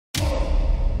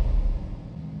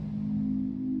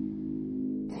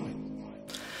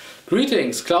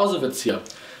Greetings, Clausewitz here.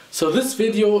 So this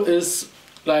video is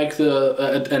like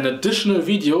an additional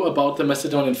video about the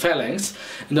Macedonian phalanx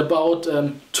and about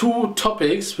two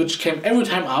topics which came every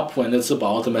time up when it's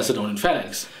about the Macedonian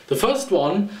phalanx. The first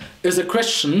one is a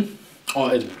question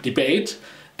or a debate,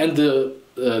 and the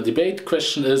debate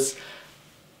question is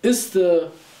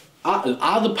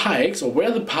are the pikes, or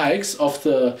were the pikes of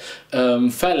the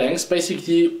phalanx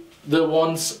basically the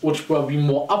ones which will be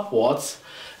more upwards,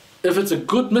 if it's a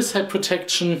good missile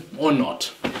protection or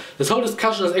not? This whole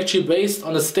discussion is actually based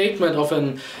on a statement of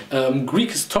an Greek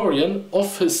historian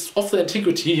of the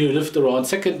antiquity. He lived around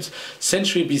 2nd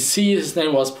century BC. His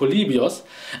name was Polybios,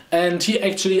 and he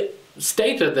actually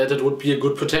stated that it would be a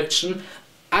good protection.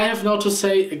 I have now to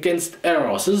say against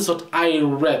errors. This is what I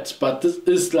read, but this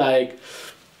is like,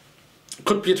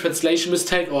 could be a translation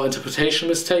mistake or interpretation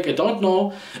mistake. I don't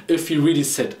know if he really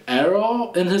said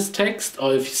error in his text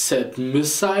or if he said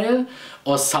missile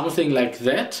or something like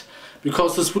that,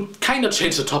 because this would kind of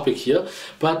change the topic here.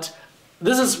 But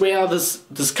this is where this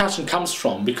discussion comes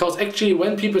from, because actually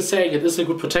when people say it is a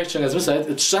good protection against missiles,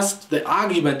 it's just the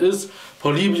argument is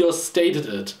Polybios stated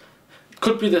it. It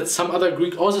could be that some other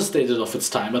Greek also stated of its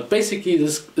time, but basically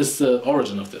this is the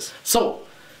origin of this. So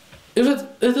is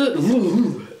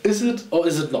it or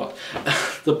is it not?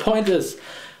 The point is,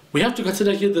 we have to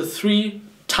consider here the three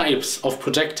types of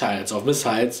projectiles, of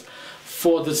missiles,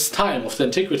 for this time of the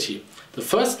antiquity. The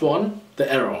first one,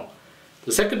 the arrow.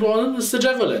 The second one is the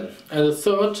javelin. And the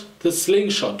third, the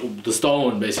slingshot, the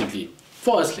stone basically,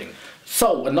 for a sling.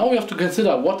 So, and now we have to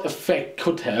consider what effect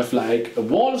could have like a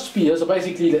wall of spears, or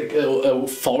basically like a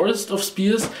forest of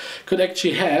spears, could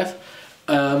actually have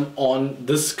on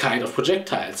this kind of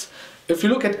projectiles. If you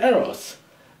look at arrows,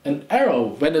 an arrow,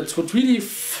 when it would really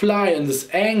fly in this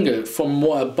angle from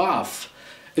more above,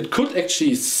 it could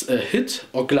actually hit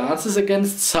or glances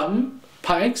against some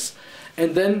pikes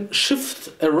and then shift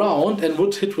around and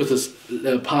would hit with this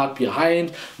part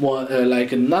behind, more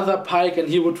like another pike, and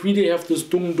he would really have this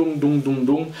dung dung dung dung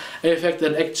dung effect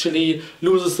that actually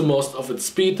loses the most of its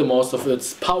speed, the most of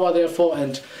its power therefore,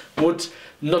 and would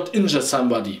not injure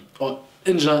somebody or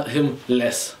injure him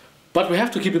less. But we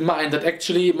have to keep in mind that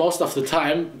actually most of the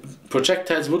time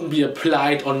projectiles wouldn't be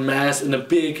applied en masse in a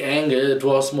big angle. It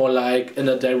was more like in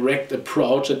a direct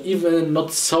approach, and even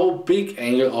not so big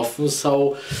angle often.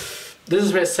 So this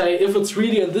is where I say, if it's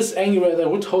really in this angle where they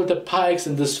would hold the pikes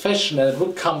in this fashion and it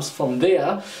would come from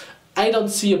there, I don't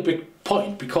see a big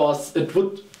point, because it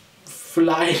would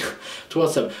fly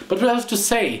towards them. But we have to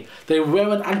say, they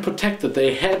weren't unprotected.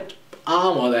 They had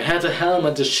armor, they had a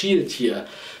helmet, a shield here.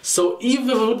 So even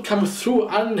if it would come through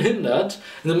unhindered,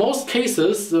 in most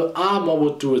cases the armor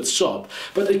would do its job.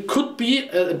 But it could be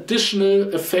an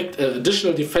additional effect,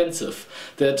 additional defensive,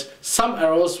 that some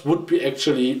arrows would be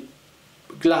actually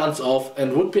glance off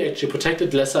and would be actually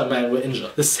protected, lesser men were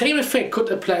injured. The same effect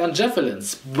could apply on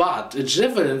javelins, but a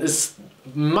javelin is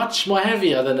much more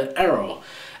heavier than an arrow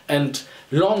and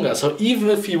longer. So even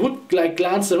if he would like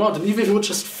glance around, and even if he would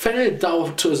just fell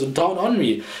down on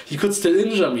me, he could still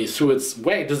injure me through its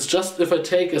weight. It's just if I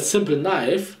take a simple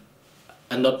knife,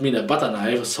 and not mean a butter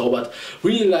knife or so, but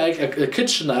really like a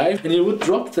kitchen knife, and you would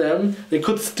drop them, they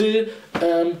could still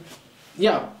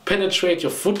penetrate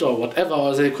your foot or whatever,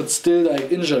 or they could still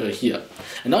like injure here.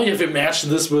 And now you have to imagine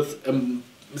this with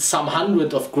some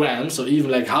hundred of grams, or even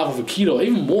like half of a kilo, or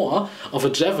even more of a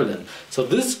javelin. So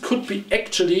this could be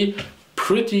actually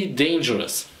pretty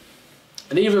dangerous.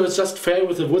 And even if it's just fell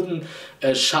with a wooden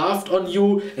shaft on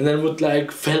you and then would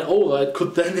like fell over, it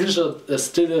could then injure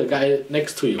still a guy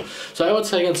next to you. So I would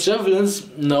say against javelins,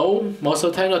 no, most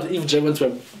of the time not. Even javelins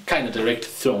were kind of direct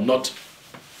thrown, not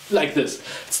like this.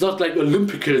 It's not like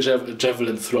Olympical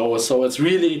javelin thrower, so it's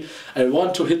really, I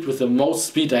want to hit with the most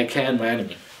speed I can my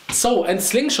enemy. So, and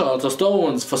slingshots or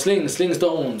stones, for sling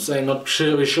stones, I'm not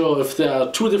really sure if there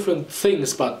are two different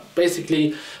things, but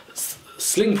basically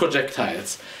sling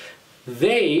projectiles.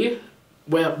 They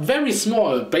were very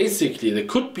small, basically. They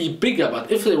could be bigger,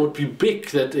 but if they would be big,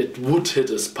 that it would hit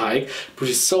a spike, it would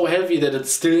be so heavy that it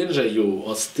still injure you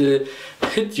or still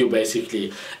hit you,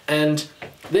 basically. And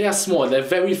they are small, they're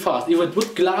very fast. Even it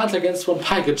would glance against one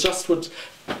pike, it just would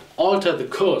alter the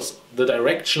course, the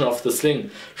direction of the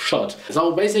slingshot.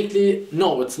 So basically,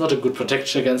 no, it's not a good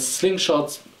protection against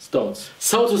slingshots, stones.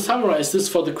 So to summarize this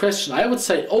for the question, I would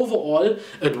say overall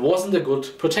it wasn't a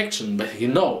good protection, basically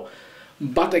no.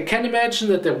 But I can imagine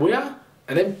that there were,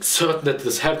 and I'm certain that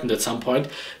this happened at some point,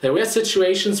 there were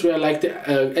situations where like the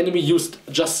enemy used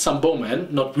just some bowmen,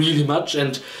 not really much,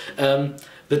 and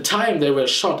the time they were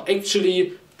shot,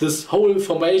 actually this whole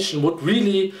formation would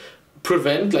really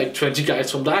prevent like 20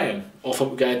 guys from dying or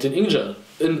from getting injured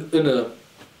in a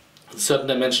certain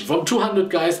dimension. From 200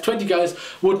 guys, 20 guys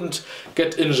wouldn't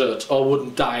get injured or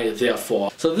wouldn't die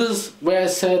therefore. So this is where I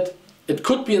said it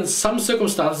could be in some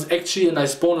circumstances actually a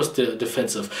nice bonus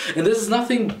defensive. And this is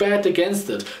nothing bad against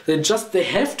it. They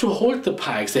have to hold the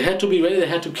pikes, they had to be ready, they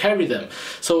had to carry them.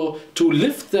 So to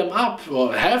lift them up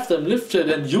or have them lifted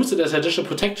and use it as additional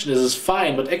protection is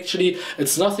fine, but actually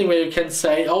it's nothing where you can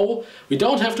say, oh, we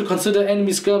don't have to consider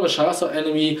enemy skirmishers or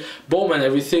enemy bowmen and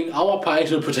everything, our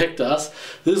pikes will protect us.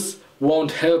 This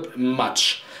won't help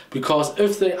much. Because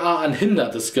if they are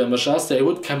unhindered, the skirmishers, they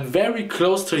would come very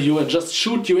close to you and just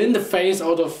shoot you in the face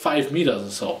out of 5 meters or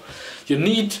so. You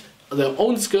need their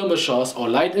own skirmishers or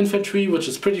light infantry, which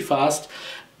is pretty fast,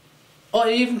 or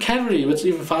even cavalry, which is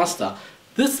even faster.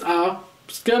 These are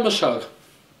skirmisher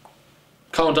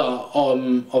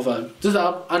these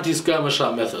are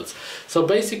anti-skirmisher methods. So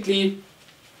basically,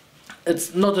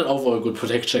 it's not an overall good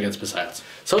protection against missiles.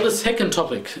 So the second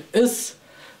topic is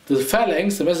the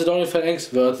phalanx, the Macedonian phalanx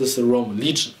versus the Roman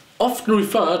legion. Often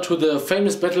referred to the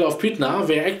famous Battle of Pydna,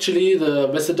 where actually the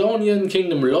Macedonian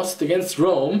kingdom lost against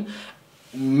Rome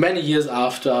many years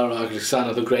after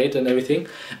Alexander the Great and everything,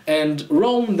 and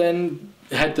Rome then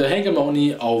had the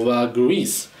hegemony over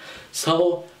Greece.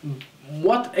 So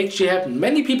what actually happened?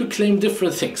 Many people claim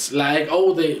different things, like,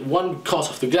 oh, they won because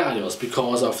of the gladiators,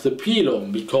 because of the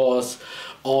pilum, because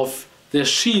of their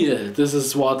shield. This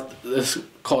is what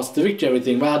caused the victory,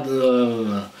 everything, but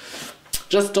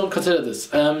just don't consider this.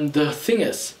 The thing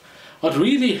is, what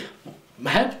really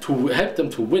helped them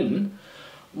to win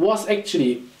was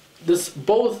actually this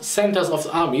both centers of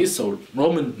the armies, so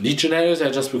Roman legionaries, I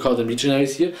just recall them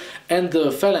legionaries here, and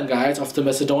the phalangites of the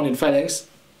Macedonian phalanx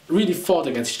really fought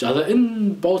against each other,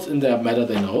 both in their matter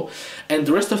they know, and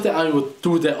the rest of the army would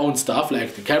do their own stuff,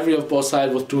 like the cavalry of both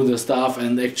sides would do their stuff,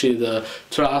 and actually the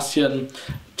Thracian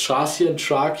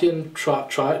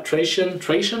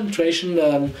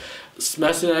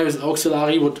mercenaries and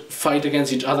auxiliary would fight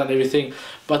against each other and everything.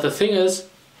 But the thing is,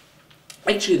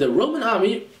 actually the Roman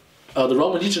army, or the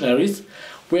Roman legionaries,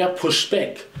 were pushed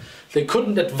back. They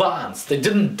couldn't advance, they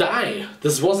didn't die.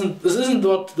 This isn't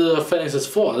what the phalanx is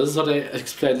for, this is what I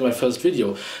explained in my first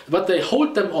video. But they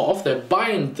hold them off, they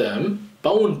bound them,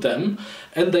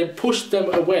 and they pushed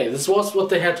them away. This was what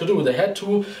they had to do. They had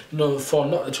to,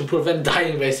 to prevent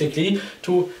dying basically,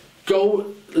 to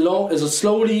go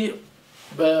slowly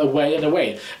away and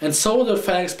away. And so the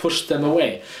phalanx pushed them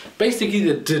away. Basically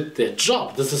they did their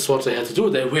job. This is what they had to do.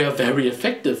 They were very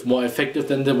effective, more effective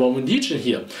than the Roman legion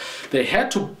here. They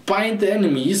had to bind the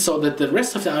enemy so that the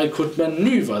rest of the army could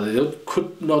maneuver. They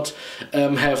could not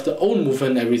have their own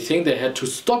movement and everything. They had to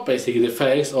stop basically the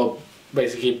phalanx, or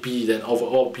basically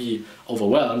be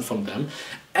overwhelmed from them.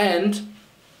 And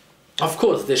of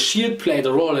course, the shield played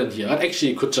a role in here.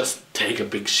 Actually, you could just take a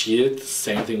big shield, the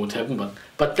same thing would happen.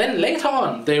 But then later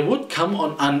on, they would come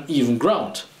on uneven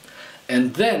ground.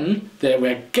 And then there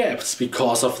were gaps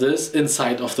because of this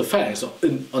inside of the phalanx, or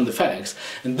on the phalanx.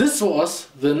 And this was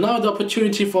now the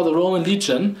opportunity for the Roman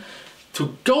legion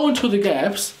to go into the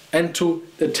gaps and to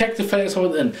attack the phalanx from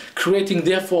within, creating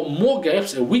therefore more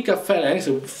gaps, a weaker phalanx.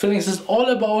 A phalanx is all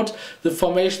about the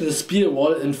formation, the spear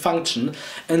wall in function,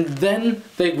 and then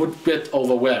they would get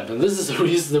overwhelmed. And this is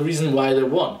the reason why they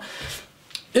won.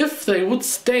 If they would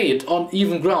stay on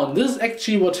even ground, this is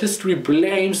actually what history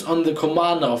blames on the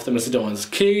commander of the Macedonians,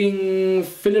 King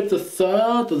Philip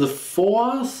III or the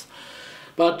Fourth,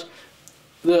 but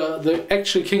the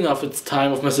actual king of its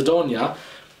time of Macedonia.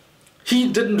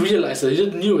 He didn't realize it, he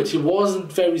didn't knew it, he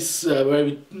wasn't very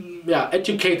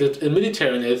educated in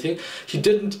military and everything. He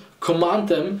didn't command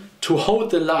them to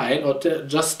hold the line or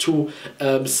just to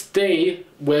stay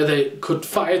where they could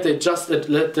fight. They just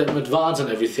let them advance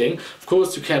and everything. Of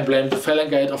course you can blame the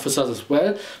phalangite officers as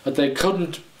well, but they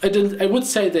couldn't. I would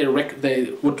say they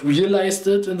would realize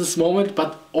it in this moment,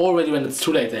 but already when it's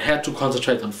too late, they had to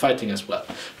concentrate on fighting as well.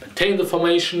 Maintain the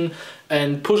formation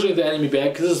and pushing the enemy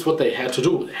back. This is what they had to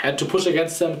do. They had to push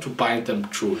against them to bind them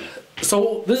truly.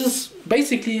 So this is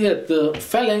basically it. The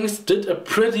phalanx did a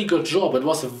pretty good job. It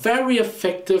was a very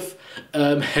effective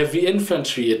heavy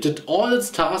infantry. It did all its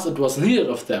tasks it was needed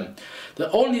of them.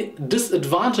 The only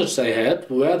disadvantage they had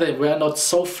were they were not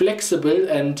so flexible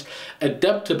and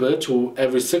adaptable to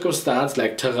every circumstance,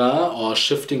 like terrain or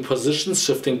shifting positions,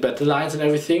 shifting battle lines and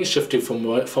everything, shifting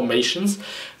formations,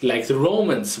 like the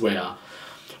Romans were.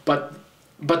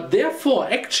 But therefore,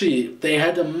 actually, they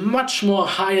had a much more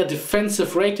higher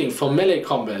defensive rating for melee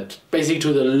combat, basically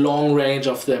to the long range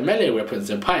of their melee weapons,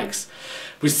 their pikes.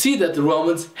 We see that the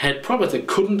Romans had problems they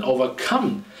couldn't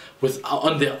overcome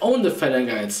on their own, the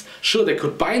phalangites. Sure, they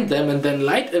could bind them and then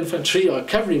light infantry or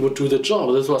cavalry would do the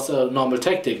job. This was a normal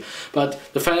tactic. But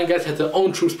the phalangites had their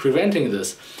own troops preventing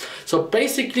this. So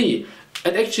basically,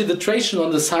 and actually the Trajan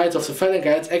on the sides of the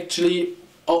phalangites actually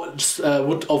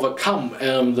would overcome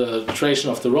the Trajan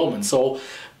of the Romans. So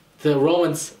the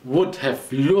Romans would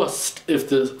have lost if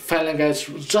the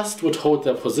phalangites just would hold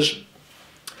their position.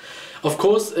 Of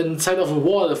course, inside of a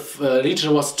war, the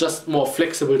legion was just more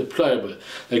flexible, deployable.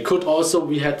 They could also,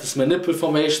 we had this manipul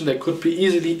formation, they could be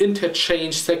easily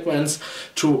interchange segments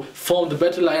to form the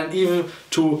battle line, even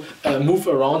to move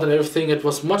around and everything. It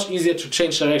was much easier to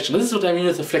change direction. This is what I mean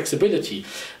with the flexibility.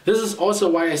 This is also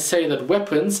why I say that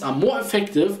weapons are more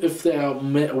effective if they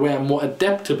were more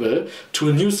adaptable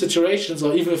to new situations,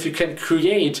 or even if you can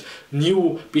create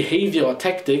new behavior or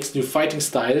tactics, new fighting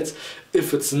styles,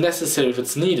 if it's necessary, if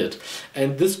it's needed.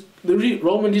 And the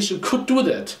Roman legion could do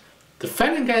that. The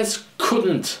phalangites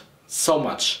couldn't so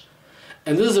much.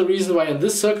 And this is the reason why in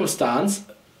this circumstance,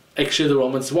 actually the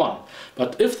Romans won.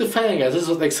 But if the phalangites, this is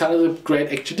what Alexander the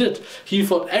Great actually did. He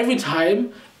fought every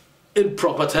time in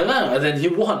proper terrain and then he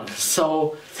won.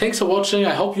 So thanks for watching,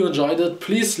 I hope you enjoyed it.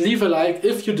 Please leave a like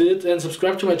if you did and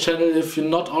subscribe to my channel if you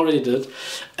not already did.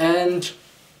 And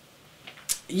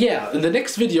yeah, in the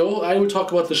next video I will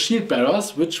talk about the shield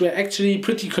bearers, which were actually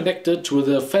pretty connected to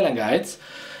the phalangites,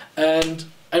 and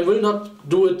I will not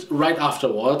do it right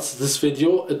afterwards this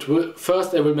video.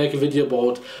 First I will make a video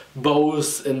about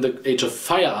bows in the age of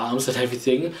firearms and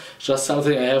everything, just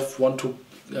something I want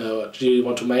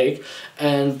to make,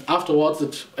 and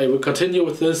afterwards I will continue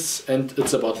with this, and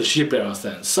it's about the shield bearers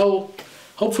then. So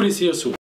hopefully see you soon.